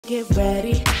Get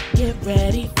ready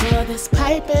for this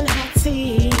piping hot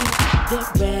tea.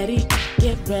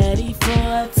 Get ready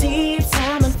for tea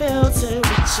time unfiltered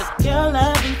with your girl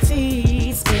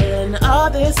Lovelyti. Spilling all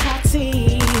this hot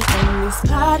tea on these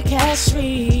podcast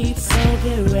streets. So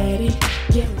get ready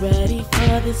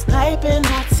for this piping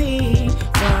hot tea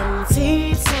from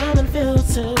tea time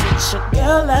unfiltered with your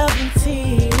girl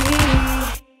Lovelyti.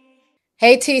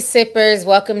 Hey tea sippers,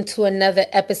 welcome to another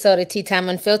episode of Tea Time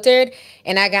Unfiltered.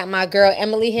 And I got my girl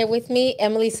Emily here with me.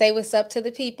 Emily, say what's up to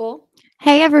the people.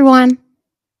 Hey everyone.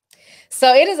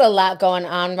 So it is a lot going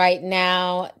on right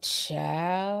now.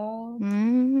 Ciao.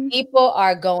 People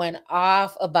are going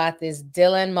off about this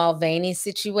Dylan Mulvaney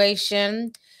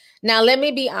situation. Now, let me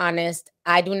be honest.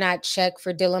 I do not check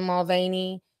for Dylan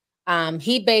Mulvaney.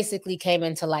 He basically came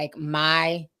into like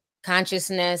my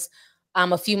consciousness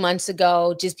a few months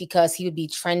ago, just because he would be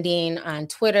trending on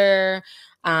Twitter,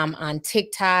 on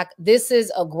TikTok. This is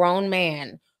a grown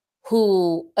man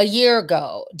who a year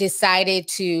ago decided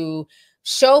to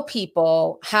show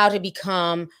people how to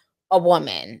become a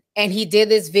woman. And he did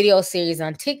this video series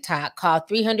on TikTok called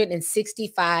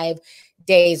 365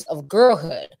 Days of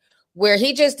Girlhood, where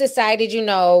he just decided,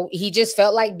 he just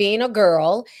felt like being a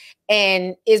girl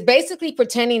and is basically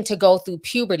pretending to go through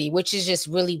puberty, which is just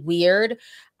really weird.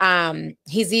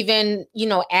 He's even,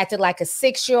 acted like a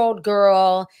 6-year-old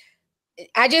girl.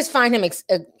 I just find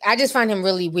him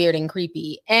really weird and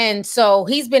creepy. And so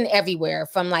he's been everywhere,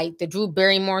 from like the Drew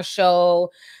Barrymore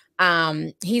show.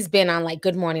 He's been on like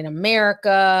Good Morning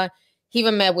America. He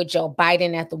even met with Joe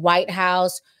Biden at the White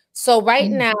House. So right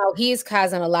now he's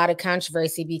causing a lot of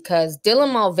controversy because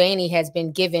Dylan Mulvaney has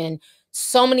been given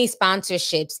so many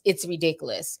sponsorships. It's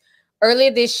ridiculous.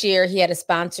 Earlier this year, he had a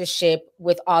sponsorship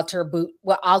with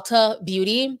Ulta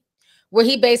Beauty, where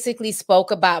he basically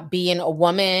spoke about being a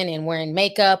woman and wearing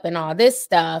makeup and all this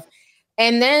stuff.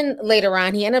 And then later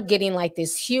on, he ended up getting like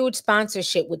this huge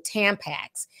sponsorship with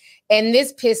Tampax. And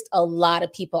this pissed a lot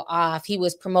of people off. He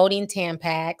was promoting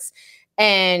Tampax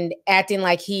and acting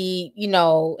like he,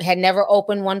 had never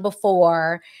opened one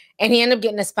before. And he ended up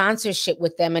getting a sponsorship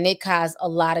with them. And it caused a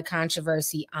lot of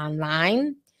controversy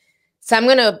online. So I'm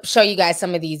going to show you guys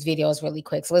some of these videos really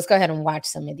quick. So let's go ahead and watch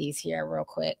some of these here real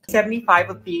quick. 75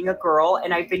 of being a girl,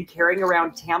 and I've been carrying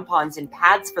around tampons and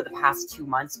pads for the past 2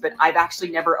 months, but I've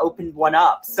actually never opened one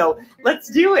up. So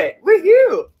let's do it.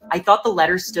 Woohoo! I thought the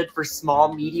letters stood for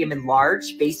small, medium, and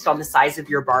large based on the size of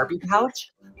your Barbie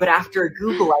pouch. But after a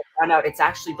Google, I found out it's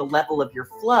actually the level of your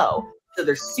flow. So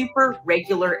they're super,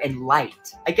 regular, and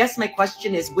light. I guess my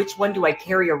question is, which one do I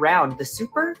carry around? The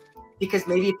super? Because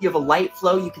maybe if you have a light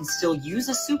flow, you can still use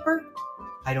a super?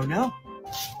 I don't know.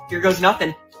 Here goes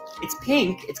nothing. It's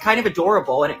pink, it's kind of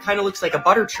adorable, and it kind of looks like a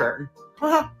butter churn.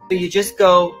 So you just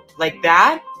go like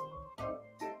that?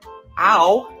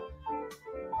 Ow.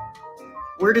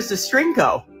 Where does the string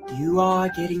go? You are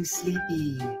getting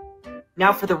sleepy.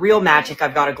 Now for the real magic,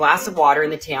 I've got a glass of water in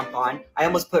the tampon. I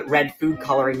almost put red food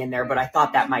coloring in there, but I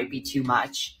thought that might be too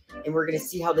much. And we're gonna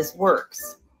see how this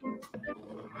works.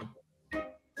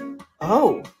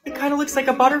 Oh, it kind of looks like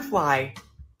a butterfly.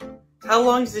 How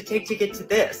long does it take to get to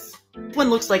this? This one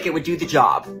looks like it would do the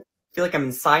job. I feel like I'm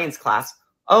in science class.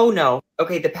 Oh no.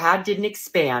 Okay, the pad didn't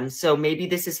expand, so maybe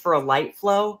this is for a light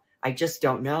flow? I just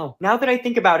don't know. Now that I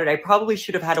think about it, I probably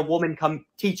should have had a woman come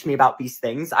teach me about these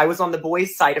things. I was on the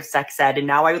boys' side of sex ed, and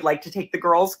now I would like to take the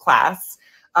girls' class.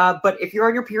 But if you're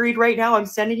on your period right now, I'm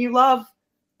sending you love.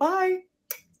 Bye.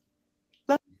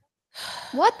 Love.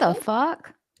 What the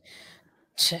fuck?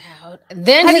 Child.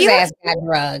 Then his ass got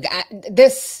drugged.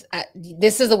 This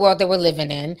is the world that we're living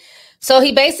in. So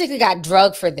he basically got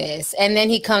drugged for this, and then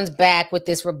he comes back with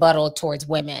this rebuttal towards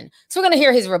women. So we're gonna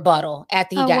hear his rebuttal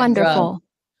after he got drugged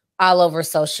all over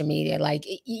social media. Like,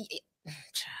 you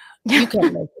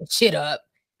can't make this shit up.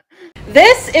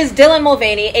 This is Dylan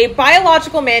Mulvaney, a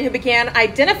biological man who began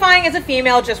identifying as a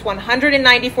female just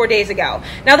 194 days ago.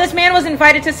 Now, this man was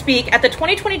invited to speak at the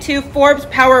 2022 Forbes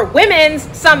Power Women's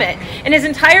Summit, and his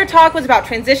entire talk was about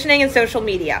transitioning in social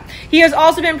media. He has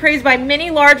also been praised by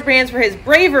many large brands for his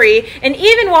bravery, and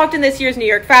even walked in this year's New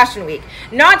York Fashion Week.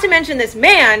 Not to mention, this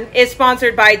man is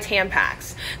sponsored by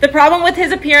Tampax. The problem with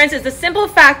his appearance is the simple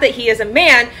fact that he is a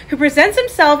man who presents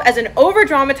himself as an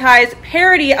over-dramatized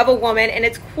parody of a woman, and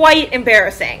it's quite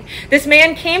embarrassing. This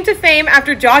man came to fame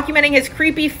after documenting his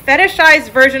creepy, fetishized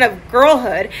version of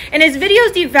girlhood, and his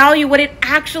videos devalue what it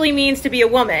actually means to be a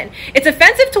woman. It's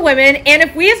offensive to women, and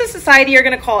if we as a society are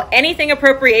going to call anything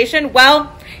appropriation,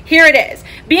 well, Here it is.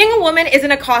 Being a woman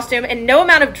isn't a costume, and no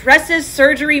amount of dresses,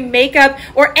 surgery, makeup,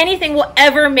 or anything will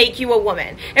ever make you a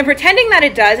woman. And pretending that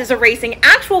it does is erasing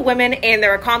actual women and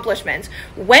their accomplishments.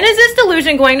 When is this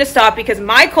delusion going to stop? Because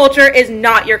my culture is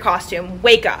not your costume.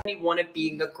 Wake up. One of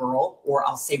being a girl, or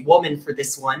I'll say woman for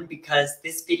this one, because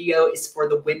this video is for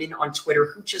the women on Twitter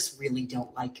who just really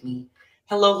don't like me.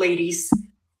 Hello, ladies.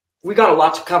 We got a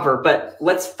lot to cover, but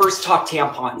let's first talk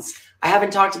tampons. I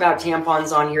haven't talked about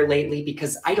tampons on here lately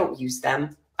because I don't use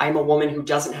them. I'm a woman who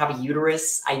doesn't have a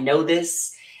uterus. I know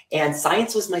this. And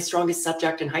science was my strongest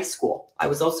subject in high school. I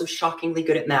was also shockingly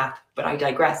good at math, but I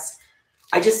digress.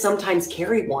 I just sometimes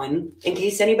carry one in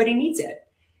case anybody needs it.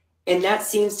 And that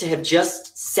seems to have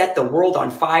just set the world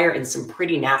on fire in some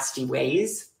pretty nasty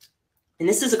ways. And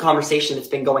this is a conversation that's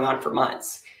been going on for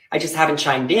months. I just haven't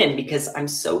chimed in because I'm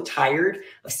so tired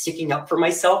of sticking up for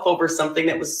myself over something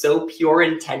that was so pure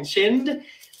intentioned.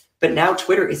 But now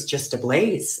Twitter is just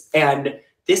ablaze. And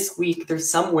this week, there's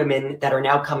some women that are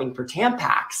now coming for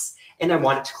Tampax, and I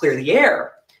wanted to clear the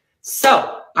air.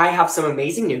 So I have some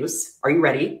amazing news. Are you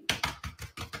ready?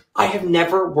 I have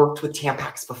never worked with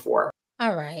Tampax before.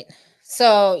 All right.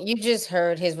 So you just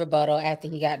heard his rebuttal after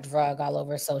he got drug all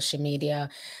over social media.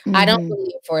 I don't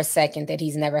believe for a second that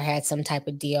he's never had some type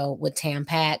of deal with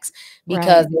Tampax,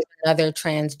 because there's another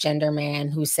transgender man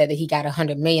who said that he got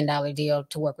 $100 million deal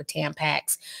to work with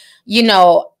Tampax. You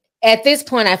know, at this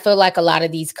point, I feel like a lot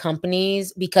of these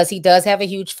companies, because he does have a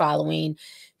huge following,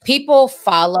 people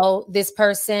follow this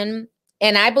person.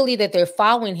 And I believe that they're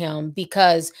following him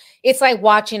because it's like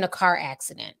watching a car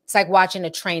accident. It's like watching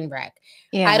a train wreck.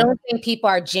 Yeah. I don't think people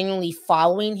are genuinely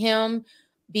following him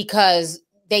because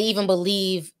they even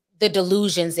believe the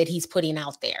delusions that he's putting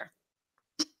out there.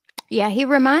 Yeah, he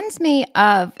reminds me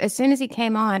of, as soon as he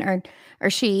came on, or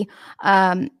she,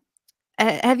 have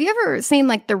you ever seen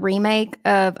like the remake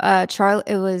of Charlie?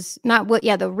 It was not what,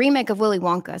 yeah, the remake of Willy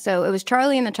Wonka. So it was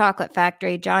Charlie and the Chocolate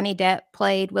Factory. Johnny Depp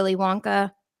played Willy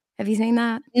Wonka. Have you seen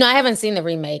that? No, I haven't seen the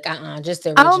remake. Just the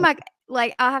original. Oh my,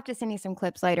 like I'll have to send you some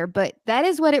clips later, but that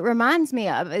is what it reminds me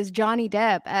of, is Johnny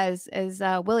Depp as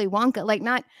Willy Wonka. Like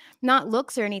not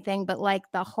looks or anything, but like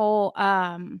the whole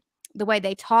the way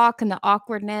they talk and the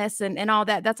awkwardness and all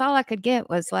that. That's all I could get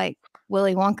was like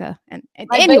Willy Wonka. And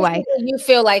like, anyway, you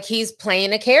feel like he's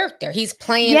playing a character. He's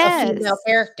playing a female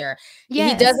character.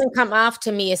 He doesn't come off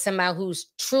to me as somebody who's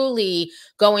truly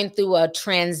going through a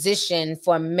transition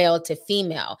from male to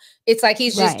female. It's like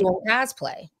he's just doing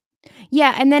cosplay.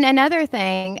 Yeah. And then another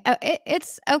thing,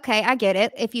 it's okay. I get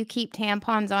it. If you keep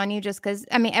tampons on you, just because,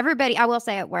 I mean, everybody, I will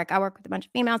say at work, I work with a bunch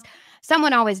of females.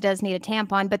 Someone always does need a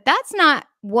tampon, but that's not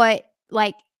what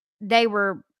like they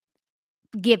were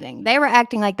giving. They were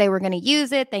acting like they were going to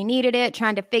use it. They needed it,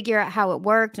 trying to figure out how it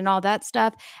worked and all that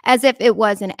stuff, as if it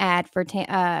was an ad for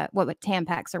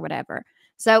Tampax or whatever.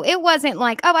 So it wasn't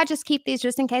like, oh, I just keep these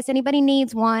just in case anybody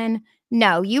needs one.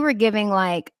 No, you were giving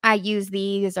like, I use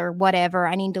these or whatever.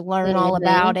 I need to learn all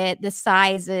about it, the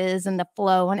sizes and the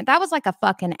flow. And that was like a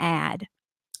fucking ad.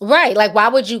 Right. Like, why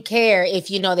would you care if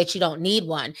you know that you don't need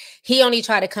one? He only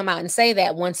tried to come out and say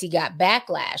that once he got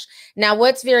backlash. Now,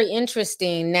 what's very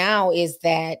interesting now is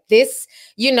that this,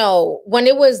 you know, when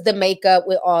it was the makeup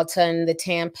with Alton, the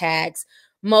Tampax,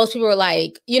 most people were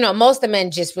like, you know, most of the men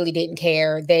just really didn't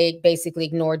care. They basically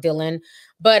ignored Dylan.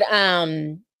 But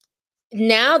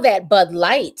now that Bud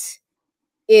Light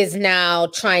is now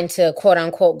trying to, quote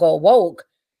unquote, go woke,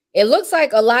 it looks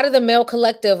like a lot of the male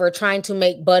collective are trying to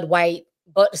make Bud Light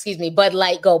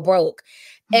go broke.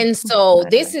 And so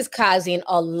this is causing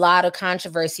a lot of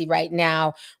controversy right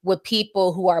now with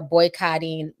people who are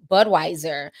boycotting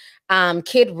Budweiser.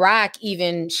 Kid Rock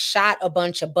even shot a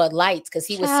bunch of Bud Lights because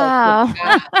he was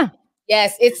so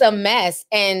yes, it's a mess.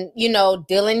 And, you know,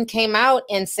 Dylan came out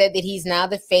and said that he's now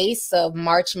the face of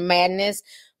March Madness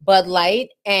Bud Light.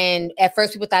 And at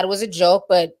first people thought it was a joke,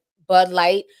 but Bud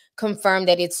Light confirmed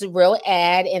that it's a real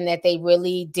ad and that they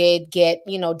really did get,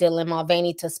 you know, Dylan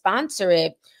Mulvaney to sponsor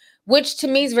it, which to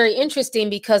me is very interesting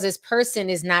because this person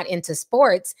is not into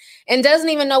sports and doesn't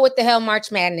even know what the hell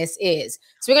March Madness is.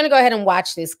 So we're going to go ahead and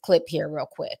watch this clip here real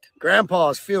quick.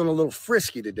 Grandpa's feeling a little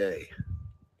frisky today.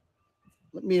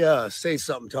 Let me say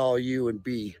something to all you and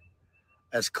be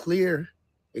as clear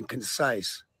and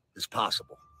concise as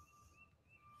possible.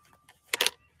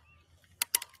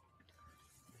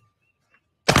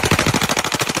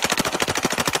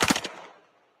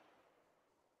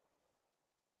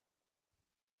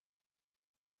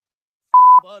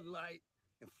 Bud Light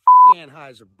and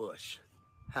Anheuser-Busch.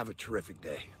 Have a terrific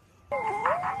day.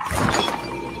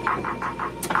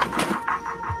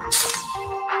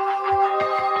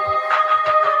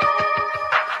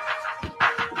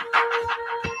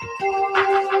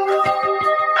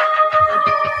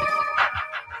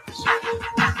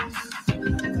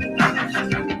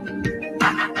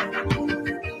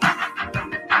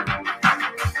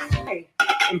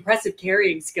 impressive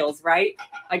carrying skills, right?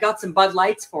 I got some Bud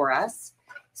Lights for us.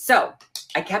 So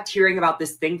I kept hearing about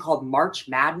this thing called March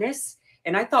Madness,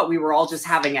 and I thought we were all just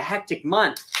having a hectic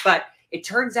month, but it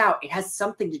turns out it has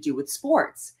something to do with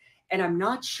sports. And I'm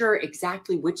not sure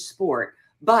exactly which sport,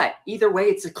 but either way,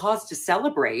 it's a cause to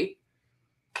celebrate.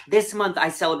 This month, I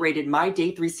celebrated my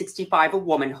day 365 of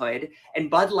womanhood,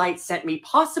 and Bud Light sent me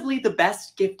possibly the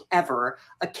best gift ever,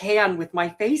 a can with my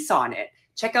face on it.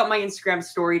 Check out my Instagram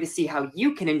story to see how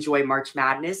you can enjoy March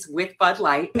Madness with Bud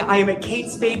Light. I am at Kate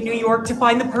Spade, New York to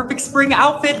find the perfect spring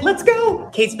outfit. Let's go.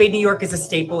 Kate Spade, New York is a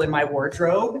staple in my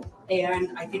wardrobe,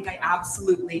 and I think I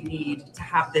absolutely need to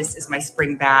have this as my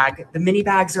spring bag. The mini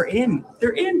bags are in.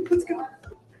 They're in. Let's go.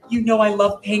 You know I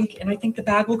love pink, and I think the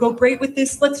bag will go great with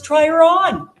this. Let's try her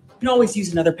on. You can always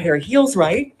use another pair of heels,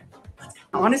 right?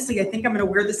 Honestly, I think I'm going to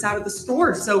wear this out of the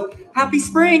store. So happy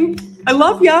spring. I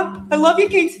love ya. I love you,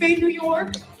 Kate Spade, New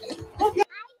York. Love ya. I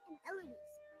am Eloise.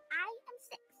 I am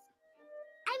 6.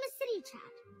 I'm a city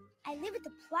child. I live at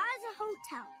the Plaza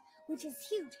Hotel, which is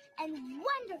huge and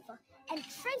wonderful and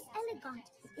très elegant,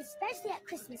 especially at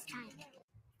Christmas time.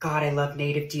 God, I love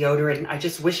native deodorant. I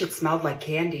just wish it smelled like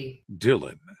candy.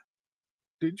 Dylan,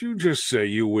 did you just say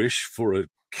you wish for a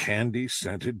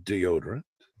candy-scented deodorant?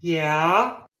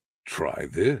 Yeah. Try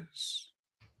this.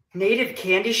 Native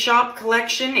Candy Shop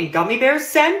collection and gummy bear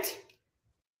scent?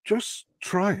 Just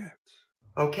try it.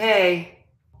 Okay.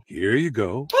 Here you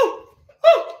go. Oh.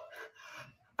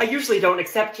 I usually don't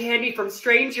accept candy from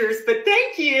strangers, but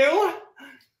thank you.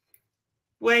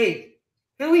 Wait,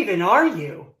 who even are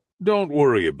you? Don't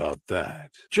worry about that.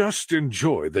 Just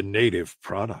enjoy the native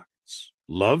products.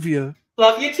 Love ya.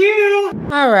 Love you too.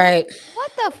 All right.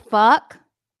 What the fuck?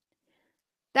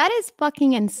 That is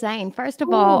fucking insane. First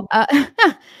of all,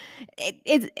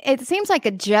 it seems like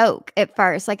a joke at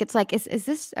first. Like it's like, is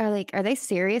this are they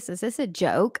serious? Is this a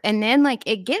joke? And then like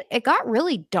it got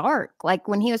really dark. Like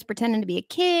when he was pretending to be a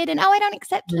kid and I don't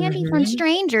accept candy from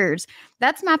strangers.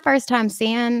 That's my first time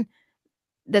seeing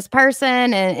this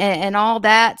person and all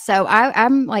that. So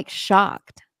I'm like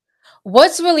shocked.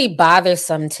 What's really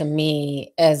bothersome to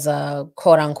me as a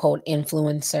quote unquote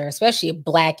influencer, especially a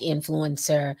Black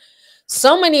influencer,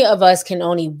 so many of us can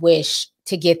only wish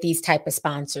to get these type of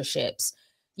sponsorships.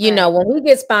 You know, when we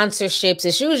get sponsorships,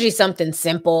 it's usually something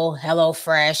simple,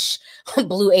 HelloFresh,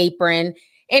 Blue Apron,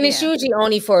 and it's usually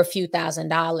only for a few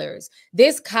 $1,000s.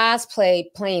 This cosplay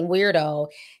playing weirdo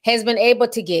has been able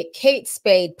to get Kate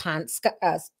Spade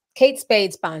sponsorships,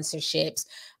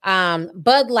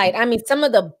 Bud Light. I mean, some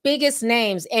of the biggest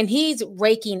names, and he's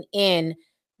raking in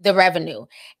the revenue.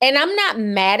 And I'm not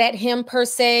mad at him per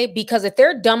se, because if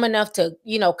they're dumb enough to,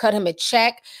 you know, cut him a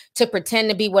check to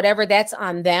pretend to be whatever, that's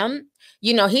on them.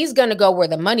 You know, he's going to go where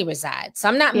the money resides. So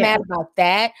I'm not mad about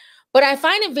that. But I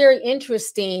find it very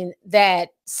interesting that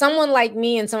someone like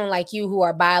me and someone like you who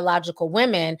are biological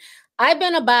women, I've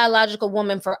been a biological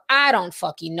woman for, I don't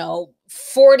fucking know,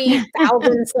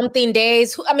 40,000 something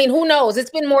days. I mean, who knows?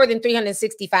 It's been more than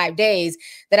 365 days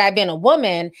that I've been a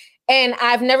woman. And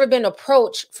I've never been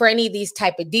approached for any of these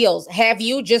type of deals. Have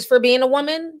you, just for being a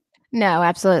woman? No,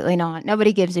 absolutely not.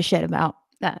 Nobody gives a shit about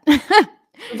that.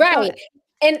 Right.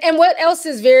 And what else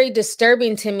is very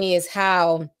disturbing to me is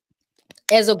how,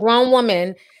 as a grown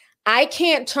woman, I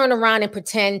can't turn around and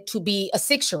pretend to be a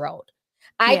 6-year-old.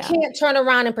 I can't turn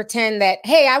around and pretend that,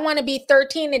 hey, I want to be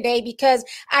 13 today because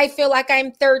I feel like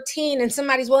I'm 13 and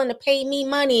somebody's willing to pay me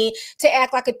money to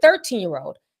act like a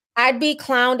 13-year-old. I'd be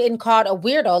clowned and called a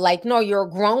weirdo. Like, no, you're a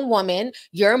grown woman.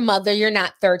 You're a mother. You're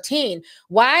not 13.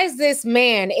 Why is this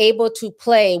man able to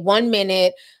play 1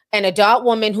 minute an adult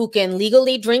woman who can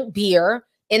legally drink beer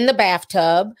in the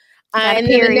bathtub? And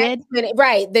then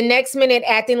the next minute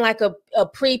acting like a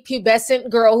prepubescent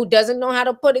girl who doesn't know how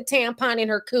to put a tampon in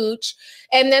her cooch.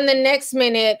 And then the next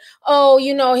minute, oh,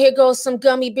 you know, here goes some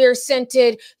gummy bear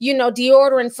scented, you know,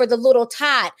 deodorant for the little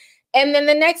tot. And then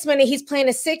the next minute he's playing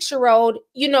a 6-year-old,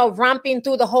 you know, romping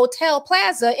through the hotel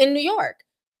plaza in New York.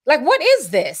 Like, what is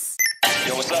this?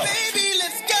 Yo, what's up? Baby,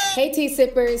 let's go. Hey, Tea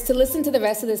Sippers. To listen to the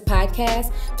rest of this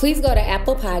podcast, please go to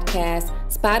Apple Podcasts,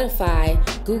 Spotify,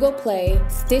 Google Play,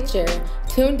 Stitcher,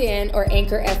 TuneIn, or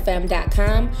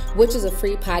AnchorFM.com, which is a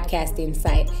free podcasting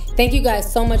site. Thank you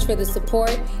guys so much for the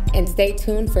support, and stay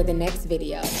tuned for the next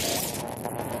video.